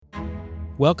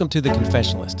Welcome to The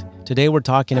Confessionalist. Today we're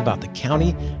talking about the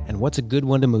county and what's a good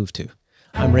one to move to.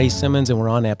 I'm Ray Simmons and we're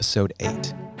on episode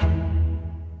 8.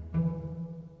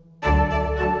 I'm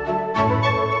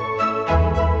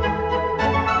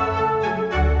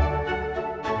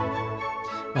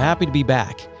happy to be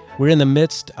back. We're in the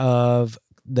midst of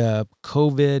the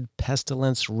COVID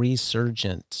pestilence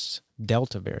resurgence,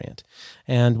 Delta variant,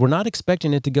 and we're not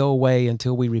expecting it to go away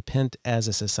until we repent as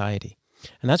a society.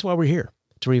 And that's why we're here,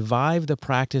 to revive the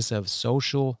practice of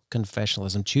social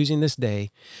confessionalism, choosing this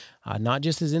day, not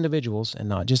just as individuals and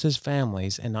not just as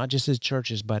families and not just as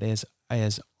churches, but as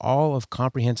all of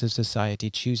comprehensive society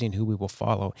choosing who we will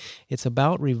follow. It's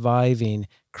about reviving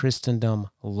Christendom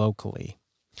locally.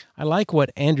 I like what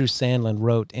Andrew Sandlin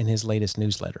wrote in his latest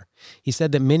newsletter. He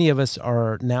said that many of us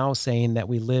are now saying that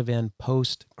we live in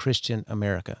post-Christian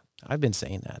America. I've been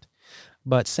saying that.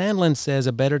 But Sandlin says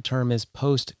a better term is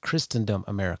post-Christendom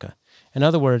America. In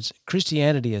other words,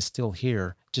 Christianity is still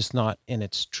here, just not in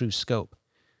its true scope.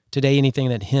 Today, anything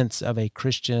that hints of a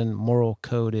Christian moral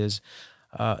code is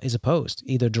opposed,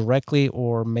 either directly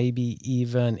or maybe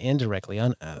even indirectly,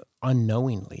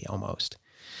 unknowingly almost.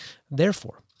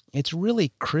 Therefore, it's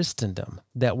really Christendom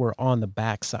that we're on the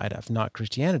backside of, not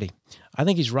Christianity. I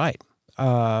think he's right.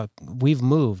 We've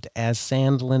moved, as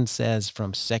Sandlin says,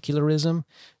 from secularism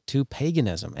to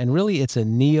paganism. And really, it's a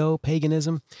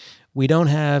neo-paganism. We don't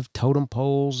have totem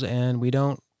poles and we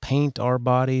don't paint our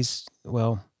bodies.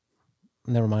 Well,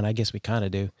 never mind, I guess we kind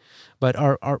of do. But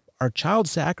our child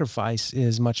sacrifice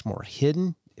is much more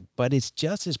hidden, but it's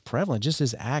just as prevalent, just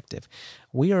as active.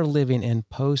 We are living in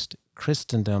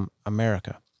post-Christendom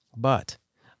America. But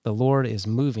the Lord is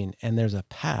moving, and there's a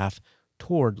path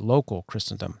toward local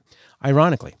Christendom.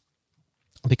 Ironically,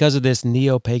 because of this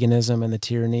neo-paganism and the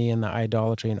tyranny and the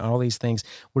idolatry and all these things,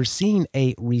 we're seeing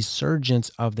a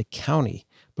resurgence of the county,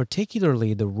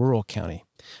 particularly the rural county.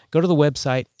 Go to the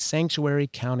website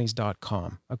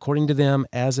sanctuarycounties.com. According to them,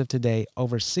 as of today,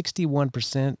 over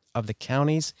 61% of the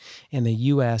counties in the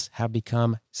U.S. have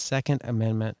become Second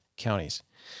Amendment counties.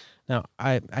 Now,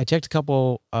 I checked a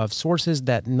couple of sources.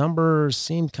 That number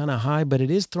seemed kind of high, but it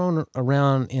is thrown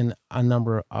around in a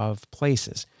number of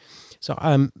places. So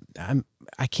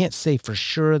I can't say for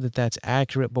sure that that's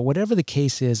accurate, but whatever the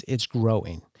case is, it's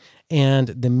growing. And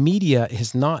the media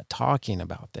is not talking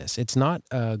about this. It's not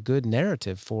a good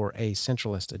narrative for a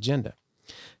centralist agenda.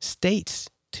 States,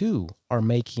 too, are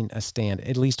making a stand,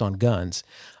 at least on guns.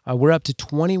 We're up to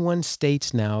 21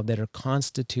 states now that are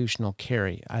constitutional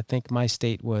carry. I think my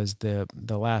state was the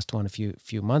last one a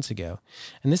few months ago.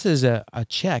 And this is a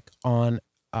check on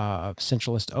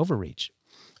centralist overreach.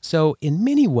 So in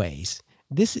many ways,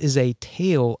 this is a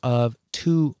tale of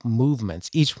two movements,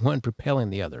 each one propelling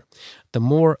the other. The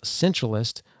more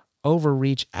centralist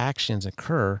overreach actions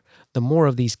occur, the more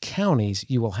of these counties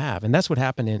you will have. And that's what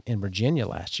happened in Virginia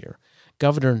last year.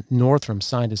 Governor Northam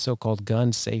signed a so-called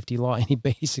gun safety law, and he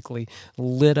basically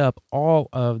lit up all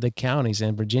of the counties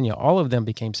in Virginia. All of them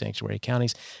became sanctuary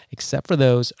counties, except for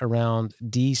those around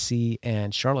D.C.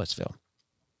 and Charlottesville.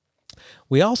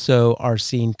 We also are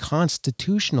seeing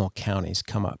constitutional counties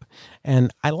come up.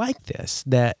 And I like this,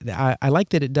 that I like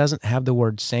that it doesn't have the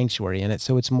word sanctuary in it,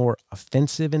 so it's more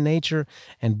offensive in nature.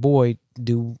 And boy,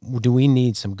 do we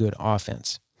need some good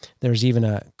offense. There's even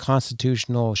a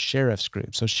constitutional sheriff's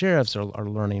group. So sheriffs are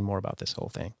learning more about this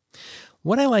whole thing.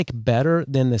 What I like better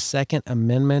than the Second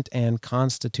Amendment and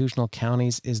constitutional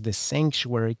counties is the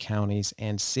sanctuary counties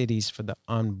and cities for the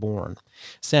unborn.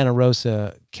 Santa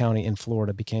Rosa County in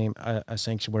Florida became a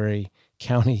sanctuary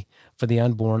county for the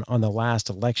unborn on the last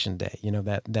election day. You know,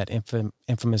 that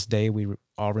infamous day we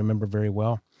all remember very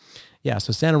well. Yeah,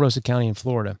 so Santa Rosa County in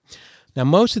Florida. Now,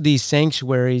 most of these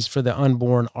sanctuaries for the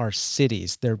unborn are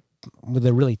cities. They're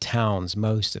really towns,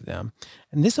 most of them.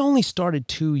 And this only started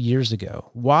 2 years ago.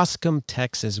 Wascom,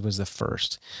 Texas was the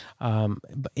first.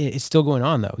 But it's still going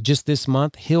on, though. Just this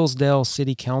month, Hillsdale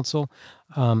City Council.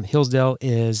 Hillsdale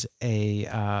is a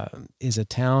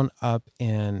town up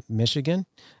in Michigan.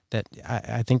 That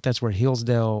I think that's where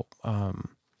Hillsdale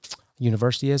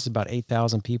University is, about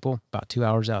 8,000 people, about 2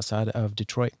 hours outside of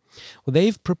Detroit. Well,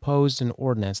 they've proposed an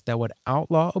ordinance that would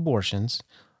outlaw abortions,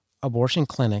 abortion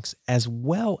clinics, as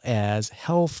well as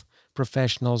health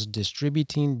professionals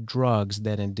distributing drugs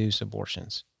that induce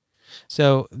abortions.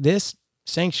 So this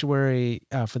sanctuary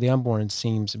for the unborn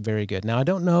seems very good. Now, I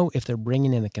don't know if they're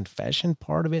bringing in the confession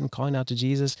part of it and calling out to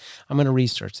Jesus. I'm going to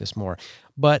research this more.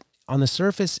 But on the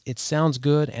surface, it sounds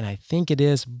good, and I think it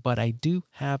is, but I do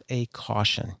have a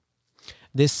caution.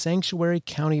 This sanctuary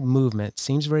county movement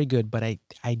seems very good, but I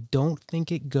don't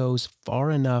think it goes far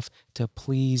enough to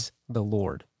please the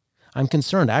Lord. I'm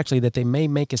concerned actually that they may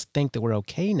make us think that we're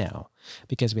okay now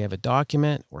because we have a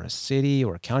document or a city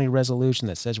or a county resolution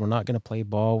that says we're not going to play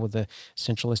ball with the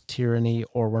centralist tyranny,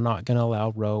 or we're not going to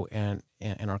allow Roe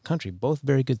in our country. Both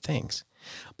very good things.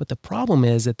 But the problem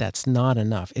is that that's not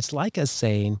enough. It's like us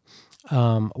saying,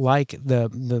 like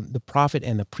the prophet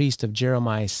and the priest of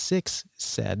Jeremiah 6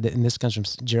 said, and this comes from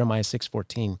Jeremiah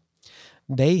 6:14,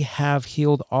 they have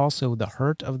healed also the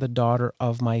hurt of the daughter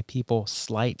of my people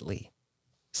slightly,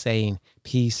 saying,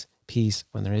 peace, peace,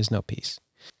 when there is no peace.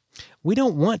 We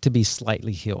don't want to be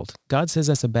slightly healed. God says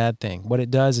that's a bad thing. What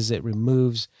it does is it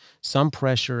removes some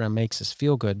pressure and makes us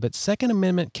feel good. But Second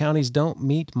Amendment counties don't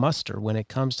meet muster when it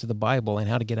comes to the Bible and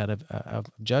how to get out of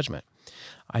judgment.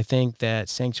 I think that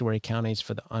sanctuary counties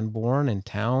for the unborn and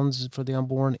towns for the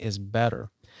unborn is better.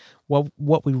 Well,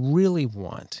 what we really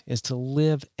want is to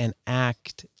live and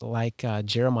act like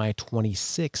Jeremiah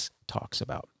 26 talks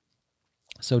about.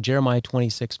 So Jeremiah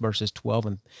 26, verses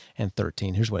 12 and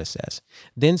 13, here's what it says.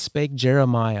 Then spake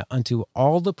Jeremiah unto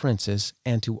all the princes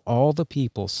and to all the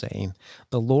people, saying,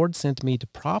 the Lord sent me to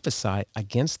prophesy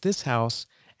against this house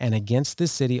and against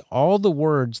this city all the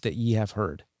words that ye have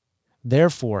heard.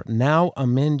 Therefore, now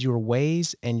amend your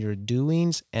ways and your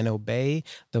doings, and obey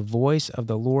the voice of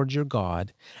the Lord your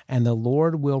God, and the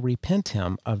Lord will repent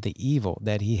him of the evil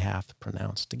that he hath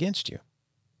pronounced against you.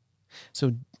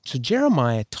 So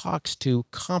Jeremiah talks to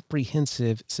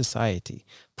comprehensive society,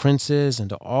 princes, and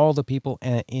to all the people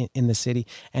in the city,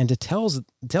 and tells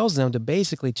them to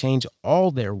basically change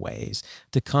all their ways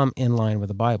to come in line with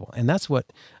the Bible. And that's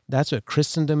what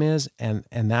Christendom is, and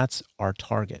that's our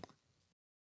target.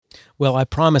 Well, I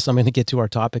promise I'm going to get to our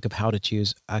topic of how to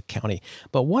choose a county.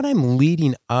 But what I'm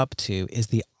leading up to is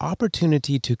the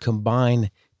opportunity to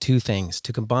combine two things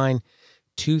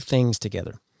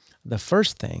together. The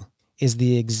first thing is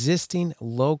the existing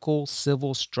local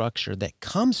civil structure that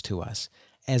comes to us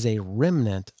as a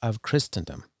remnant of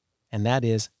Christendom, and that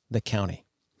is the county.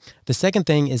 The second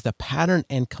thing is the pattern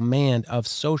and command of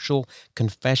social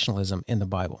confessionalism in the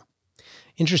Bible.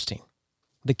 Interesting.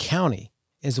 The county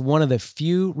is one of the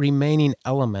few remaining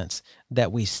elements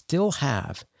that we still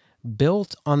have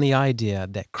built on the idea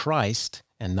that Christ,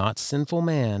 and not sinful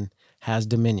man, has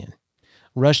dominion.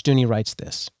 Rushdoony writes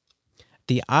this: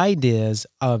 the ideas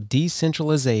of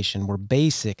decentralization were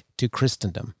basic to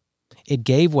Christendom. It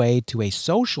gave way to a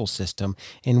social system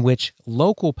in which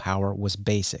local power was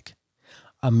basic.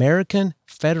 American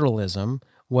federalism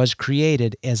was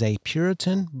created as a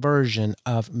Puritan version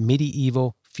of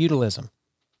medieval feudalism.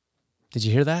 Did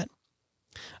you hear that?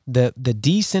 The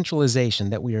decentralization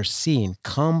that we are seeing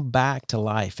come back to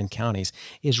life in counties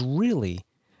is really,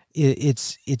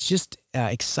 it's just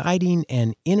exciting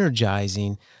and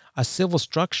energizing a civil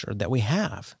structure that we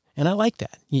have. And I like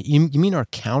that. You mean our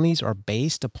counties are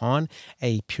based upon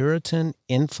a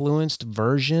Puritan-influenced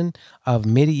version of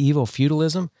medieval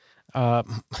feudalism?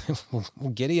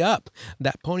 Giddy up.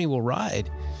 That pony will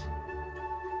ride.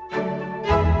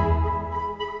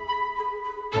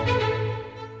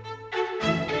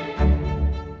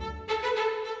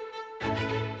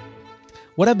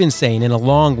 What I've been saying in a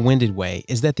long-winded way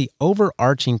is that the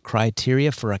overarching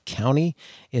criteria for a county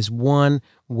is one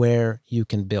where you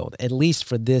can build, at least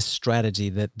for this strategy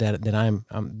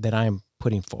that I'm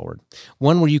putting forward.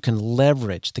 One where you can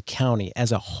leverage the county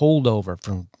as a holdover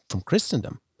from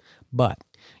Christendom, but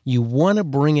you want to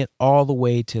bring it all the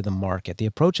way to the market. The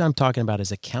approach I'm talking about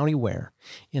is a county where,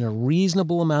 in a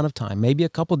reasonable amount of time, maybe a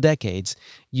couple decades,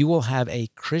 you will have a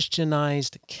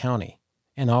Christianized county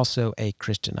and also a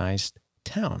Christianized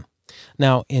town.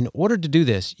 Now, in order to do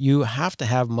this, you have to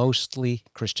have mostly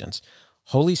Christians,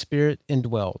 Holy Spirit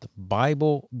indwelled,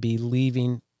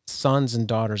 Bible-believing sons and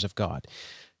daughters of God.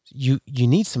 You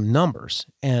need some numbers.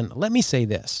 And let me say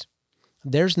this: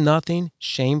 there's nothing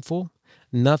shameful,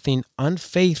 nothing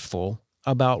unfaithful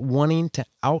about wanting to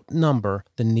outnumber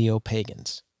the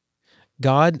neo-pagans.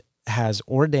 God has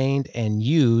ordained and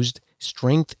used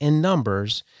strength in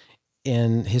numbers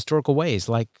in historical ways,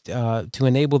 like to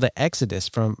enable the exodus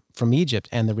from Egypt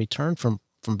and the return from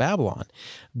Babylon.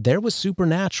 There was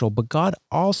supernatural, but God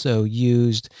also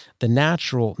used the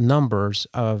natural numbers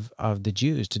of the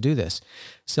Jews to do this.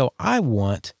 So I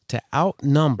want to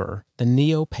outnumber the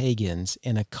neo-pagans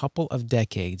in a couple of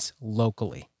decades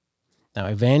locally. Now,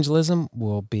 evangelism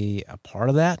will be a part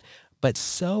of that, but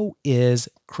so is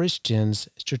Christians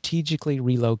strategically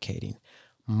relocating,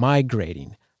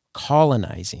 migrating,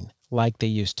 colonizing, like they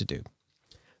used to do.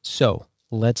 So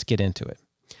let's get into it.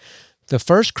 The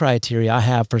first criteria I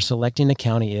have for selecting a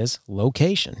county is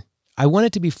location. I want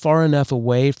it to be far enough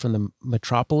away from the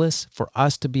metropolis for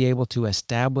us to be able to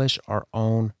establish our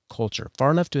own culture,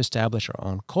 far enough to establish our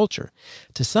own culture.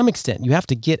 To some extent, you have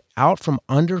to get out from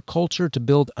under culture to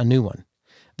build a new one.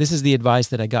 This is the advice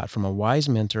that I got from a wise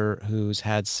mentor who's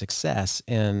had success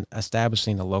in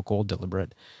establishing a local,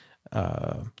 deliberate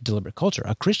culture,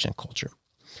 a Christian culture.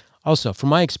 Also, from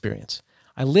my experience,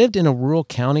 I lived in a rural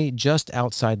county just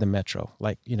outside the metro,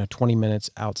 20 minutes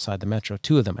outside the metro,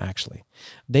 two of them actually.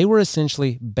 They were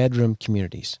essentially bedroom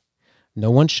communities. No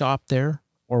one shopped there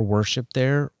or worshiped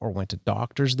there or went to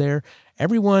doctors there.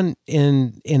 Everyone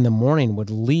in the morning would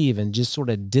leave and just sort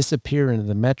of disappear into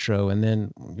the metro and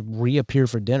then reappear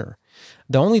for dinner.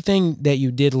 The only thing that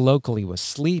you did locally was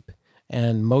sleep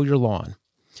and mow your lawn.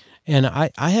 And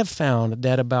I have found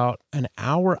that about an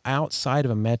hour outside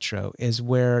of a metro is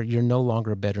where you're no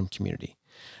longer a bedroom community.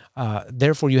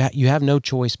 Therefore, you have no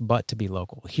choice but to be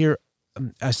local. Here,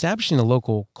 establishing a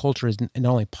local culture is not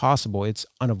only possible, it's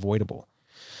unavoidable.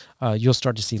 You'll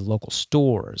start to see local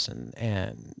stores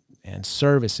and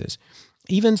services.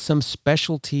 Even some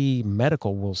specialty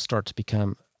medical will start to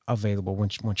become available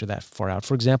once you're that far out.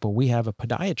 For example, we have a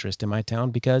podiatrist in my town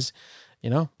because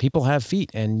people have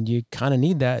feet and you kind of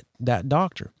need that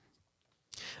doctor.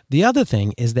 The other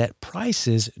thing is that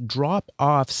prices drop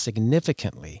off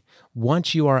significantly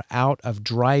once you are out of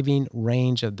driving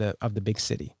range of the big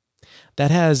city.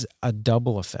 That has a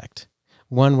double effect.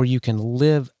 One where you can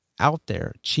live out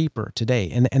there cheaper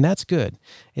today. And that's good,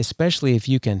 especially if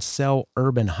you can sell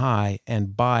urban high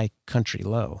and buy country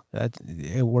low.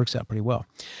 It works out pretty well.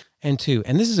 And two,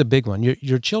 and this is a big one,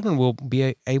 your children will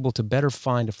be able to better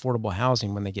find affordable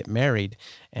housing when they get married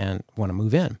and want to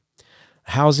move in.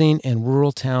 Housing in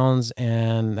rural towns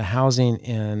and the housing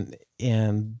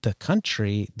in the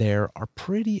country there are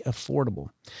pretty affordable.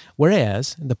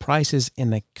 Whereas the prices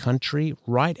in the country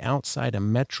right outside a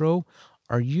metro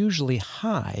are usually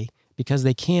high because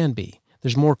they can be.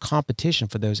 There's more competition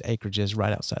for those acreages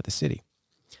right outside the city.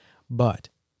 But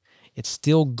it's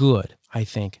still good, I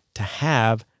think, to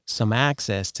have some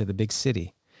access to the big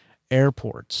city,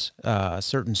 airports,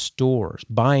 certain stores,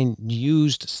 buying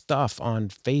used stuff on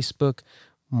Facebook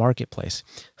Marketplace.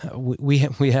 We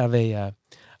have a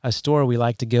store we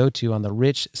like to go to on the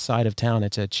rich side of town.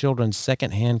 It's a children's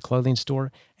secondhand clothing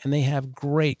store, and they have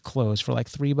great clothes for like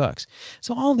 $3.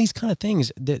 So all these kind of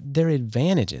things, they're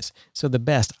advantages. So the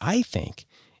best, I think,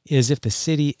 is if the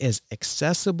city is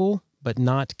accessible but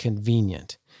not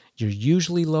convenient. You're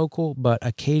usually local, but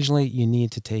occasionally you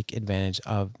need to take advantage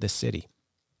of the city.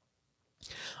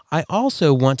 I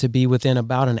also want to be within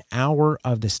about an hour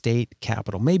of the state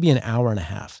capital, maybe an hour and a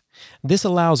half. This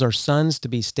allows our sons to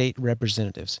be state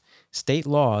representatives. State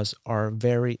laws are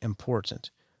very important.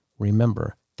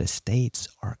 Remember, the states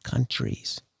are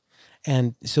countries.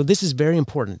 And so this is very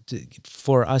important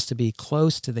for us to be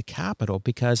close to the capital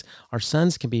because our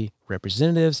sons can be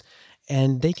representatives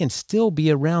and they can still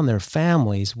be around their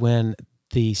families when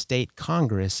the state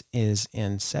Congress is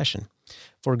in session.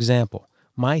 For example,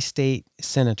 my state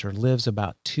senator lives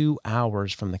about 2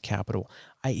 hours from the Capitol.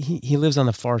 He lives on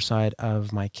the far side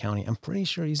of my county. I'm pretty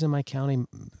sure he's in my county,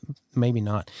 maybe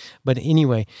not. But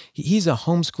anyway, he's a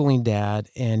homeschooling dad,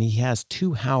 and he has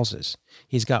 2 houses.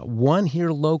 He's got one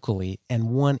here locally and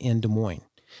one in Des Moines.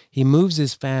 He moves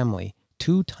his family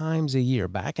 2 times a year,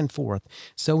 back and forth,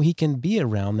 so he can be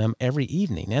around them every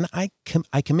evening. And I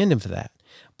commend him for that.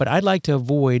 But I'd like to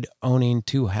avoid owning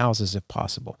 2 houses if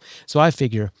possible. So I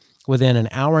figure within an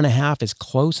hour and a half is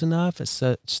close enough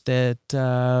such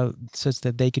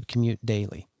that they could commute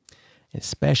daily,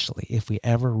 especially if we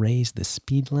ever raise the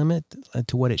speed limit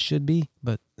to what it should be.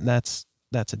 But that's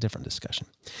a different discussion.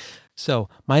 So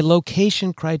my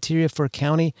location criteria for a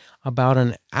county, about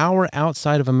an hour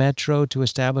outside of a metro to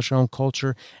establish our own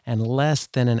culture and less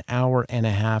than an hour and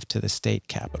a half to the state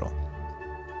capital.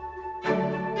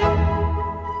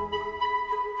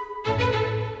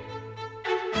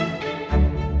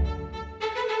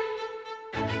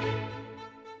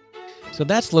 So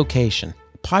that's location.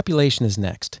 Population is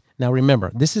next. Now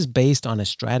remember, this is based on a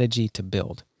strategy to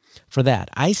build. For that,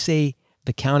 I say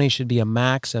the county should be a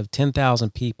max of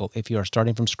 10,000 people if you are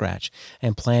starting from scratch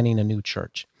and planning a new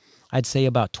church. I'd say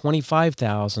about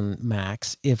 25,000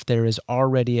 max if there is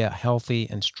already a healthy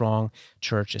and strong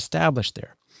church established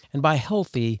there. And by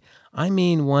healthy, I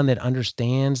mean one that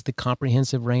understands the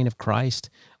comprehensive reign of Christ,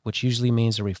 which usually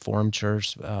means a Reformed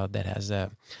church that has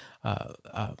a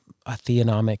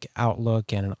theonomic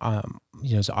outlook and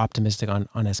is optimistic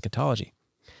on eschatology.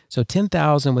 So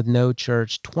 10,000 with no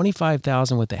church,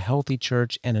 25,000 with a healthy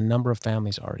church, and a number of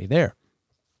families already there.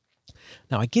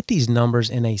 Now, I get these numbers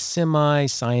in a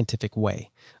semi-scientific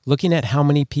way, looking at how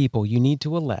many people you need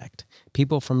to elect,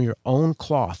 people from your own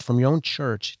cloth, from your own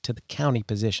church to the county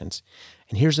positions.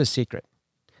 And here's a secret.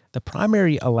 The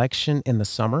primary election in the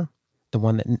summer, the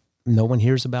one that no one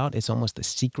hears about, it's almost the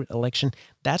secret election,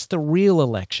 that's the real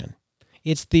election.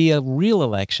 It's the real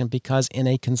election because in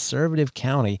a conservative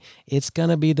county, it's going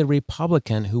to be the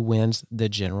Republican who wins the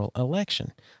general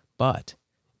election. But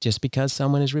just because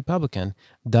someone is Republican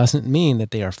doesn't mean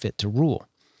that they are fit to rule.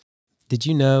 Did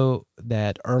you know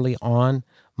that early on,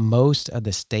 most of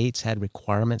the states had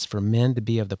requirements for men to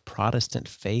be of the Protestant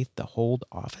faith to hold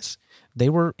office? They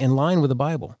were in line with the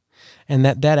Bible. And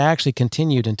that actually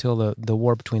continued until the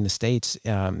war between the states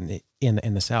in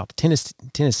the South.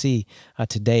 Tennessee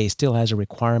today still has a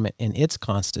requirement in its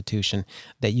constitution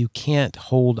that you can't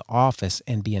hold office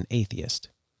and be an atheist.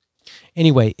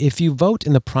 Anyway, if you vote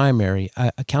in the primary,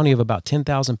 a county of about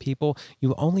 10,000 people,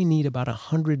 you only need about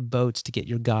 100 votes to get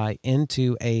your guy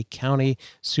into a county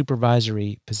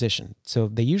supervisory position. So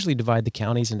they usually divide the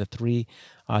counties into three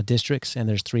districts, and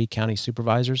there's 3 county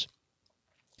supervisors.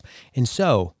 And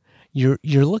so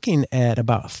you're looking at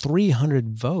about 300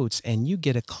 votes, and you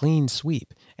get a clean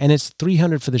sweep. And it's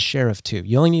 300 for the sheriff, too.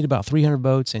 You only need about 300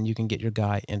 votes, and you can get your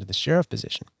guy into the sheriff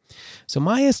position. So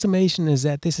my estimation is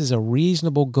that this is a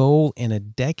reasonable goal in a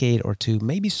decade or two,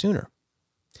 maybe sooner.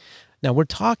 Now, we're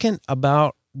talking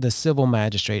about the civil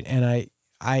magistrate, and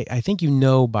I think you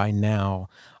know by now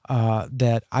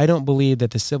that I don't believe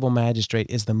that the civil magistrate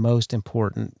is the most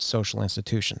important social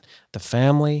institution. The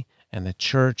family and the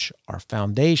church are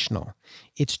foundational.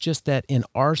 It's just that in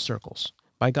our circles,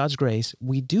 by God's grace,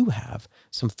 we do have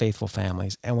some faithful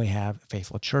families and we have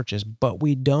faithful churches, but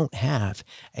we don't have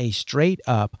a straight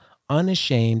up,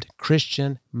 unashamed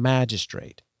Christian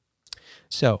magistrate.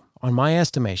 So, on my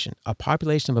estimation, a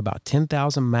population of about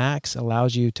 10,000 max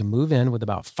allows you to move in with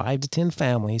about 5 to 10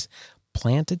 families,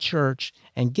 plant a church,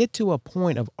 and get to a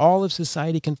point of all of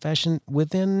society confession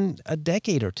within a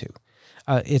decade or two.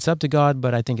 It's up to God,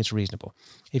 but I think it's reasonable.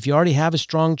 If you already have a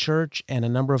strong church and a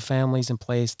number of families in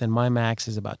place, then my max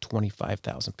is about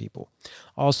 25,000 people.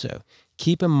 Also,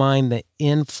 keep in mind the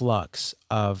influx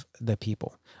of the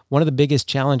people. One of the biggest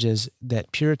challenges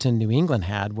that Puritan New England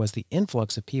had was the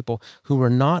influx of people who were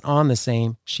not on the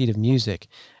same sheet of music.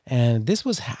 And this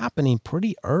was happening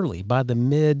pretty early, by the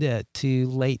mid to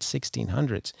late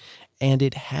 1600s, and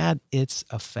it had its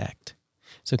effect.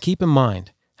 So keep in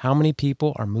mind how many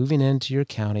people are moving into your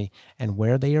county and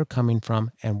where they are coming from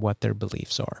and what their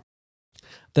beliefs are.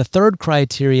 The third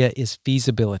criteria is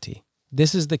feasibility.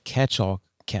 This is the catch-all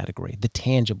category, the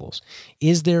tangibles.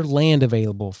 Is there land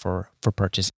available for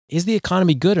purchase? Is the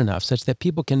economy good enough such that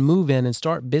people can move in and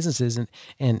start businesses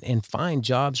and find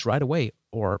jobs right away?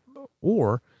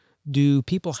 Or do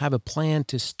people have a plan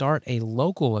to start a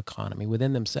local economy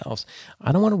within themselves?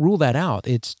 I don't want to rule that out.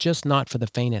 It's just not for the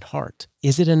faint at heart.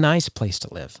 Is it a nice place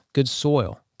to live? Good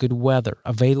soil, good weather,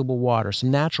 available water,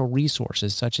 some natural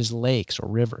resources such as lakes or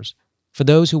rivers. For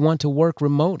those who want to work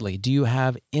remotely, do you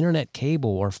have internet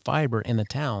cable or fiber in the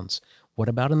towns? What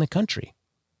about in the country?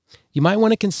 You might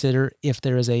want to consider if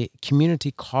there is a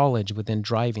community college within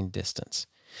driving distance.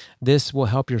 This will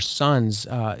help your sons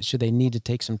should they need to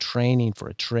take some training for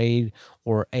a trade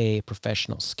or a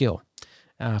professional skill.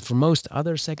 For most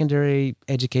other secondary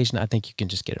education, I think you can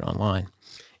just get it online.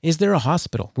 Is there a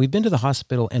hospital? We've been to the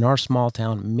hospital in our small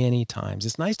town many times.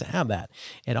 It's nice to have that.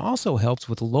 It also helps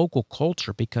with local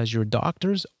culture because your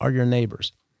doctors are your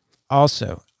neighbors.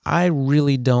 Also, I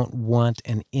really don't want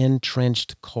an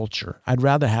entrenched culture. I'd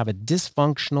rather have a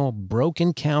dysfunctional,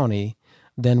 broken county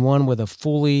than one with a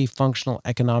fully functional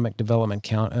economic development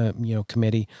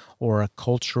committee or a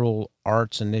cultural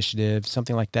arts initiative,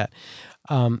 something like that.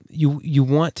 You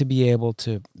want to be able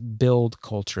to build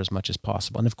culture as much as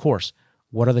possible. And of course,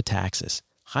 what are the taxes?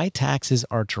 High taxes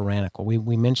are tyrannical.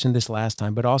 We mentioned this last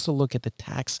time, but also look at the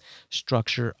tax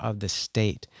structure of the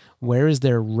state. Where is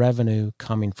their revenue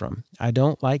coming from? I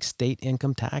don't like state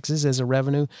income taxes as a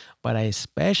revenue, but I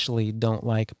especially don't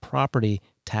like property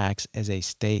tax as a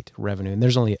state revenue. And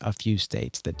there's only a few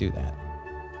states that do that.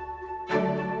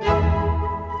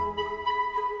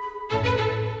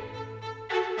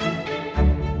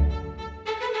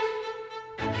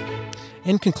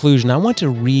 In conclusion, I want to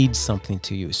read something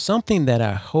to you, something that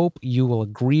I hope you will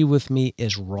agree with me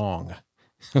is wrong.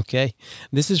 Okay?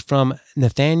 This is from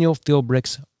Nathaniel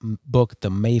Philbrick's book, The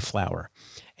Mayflower.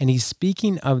 And he's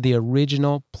speaking of the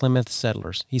original Plymouth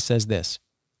settlers. He says this: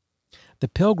 the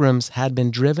Pilgrims had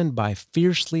been driven by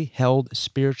fiercely held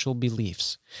spiritual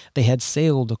beliefs. They had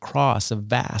sailed across a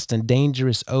vast and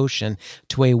dangerous ocean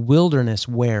to a wilderness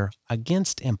where,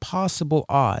 against impossible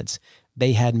odds,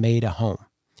 they had made a home.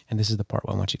 And this is the part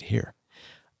I want you to hear.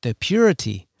 The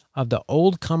purity of the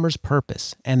old comer's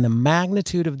purpose and the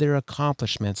magnitude of their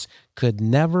accomplishments could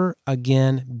never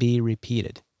again be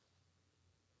repeated.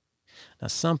 Now,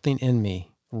 something in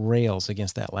me rails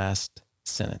against that last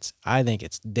sentence. I think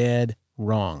it's dead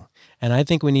wrong. And I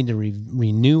think we need to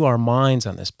renew our minds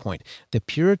on this point. The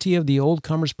purity of the old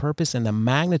comer's purpose and the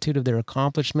magnitude of their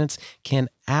accomplishments can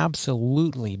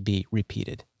absolutely be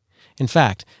repeated. In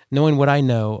fact, knowing what I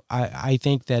know, I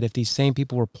think that if these same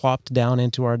people were plopped down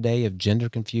into our day of gender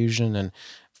confusion and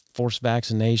forced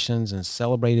vaccinations and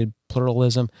celebrated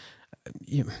pluralism,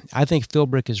 I think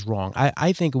Philbrick is wrong.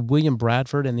 I think William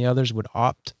Bradford and the others would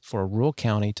opt for a rural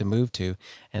county to move to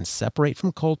and separate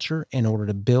from culture in order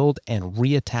to build and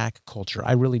reattack culture.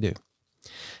 I really do.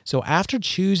 So after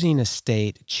choosing a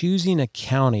state, choosing a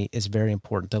county is very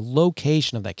important. The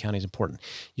location of that county is important.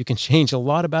 You can change a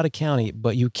lot about a county,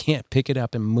 but you can't pick it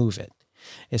up and move it,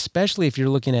 especially if you're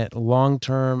looking at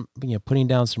long-term, putting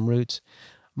down some roots.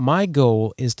 My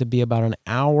goal is to be about an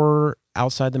hour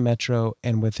outside the metro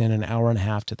and within an hour and a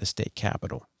half to the state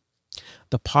capital.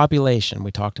 The population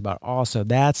we talked about also,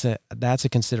 that's a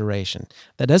consideration.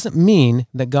 That doesn't mean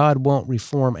that God won't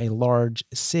reform a large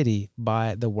city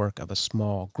by the work of a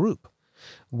small group.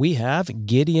 We have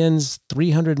Gideon's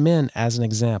 300 men as an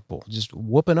example, just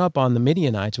whooping up on the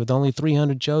Midianites with only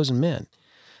 300 chosen men.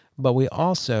 But we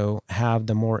also have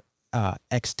the more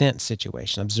extent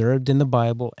situation observed in the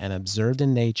Bible and observed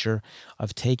in nature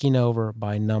of taking over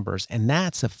by numbers. And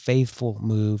that's a faithful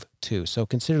move too. So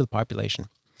consider the population.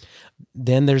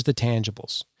 Then there's the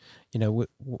tangibles,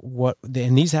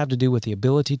 and these have to do with the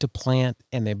ability to plant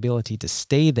and the ability to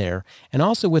stay there, and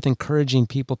also with encouraging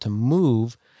people to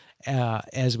move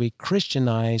as we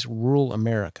Christianize rural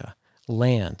America,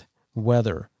 land,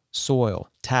 weather, soil,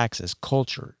 taxes,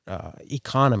 culture,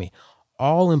 economy,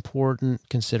 all important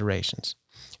considerations.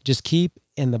 Just keep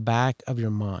in the back of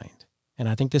your mind. And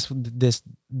I think this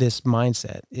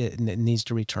mindset, it needs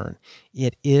to return.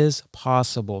 It is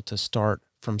possible to start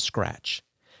from scratch.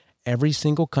 Every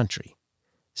single country,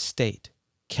 state,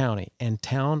 county, and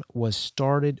town was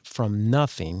started from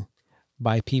nothing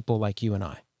by people like you and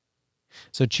I.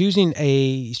 So choosing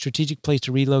a strategic place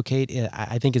to relocate,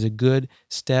 I think, is a good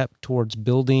step towards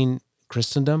building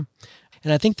Christendom.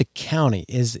 And I think the county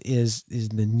is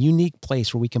the unique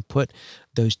place where we can put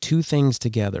those two things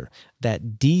together,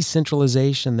 that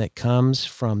decentralization that comes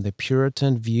from the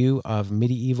Puritan view of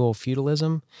medieval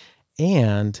feudalism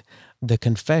and the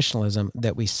confessionalism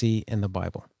that we see in the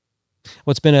Bible.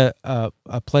 Well, it's been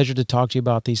a pleasure to talk to you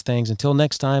about these things. Until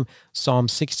next time, Psalm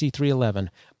 63:11.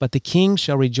 But the king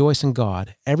shall rejoice in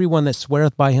God. Everyone that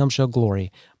sweareth by him shall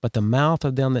glory. But the mouth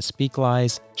of them that speak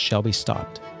lies shall be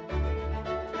stopped.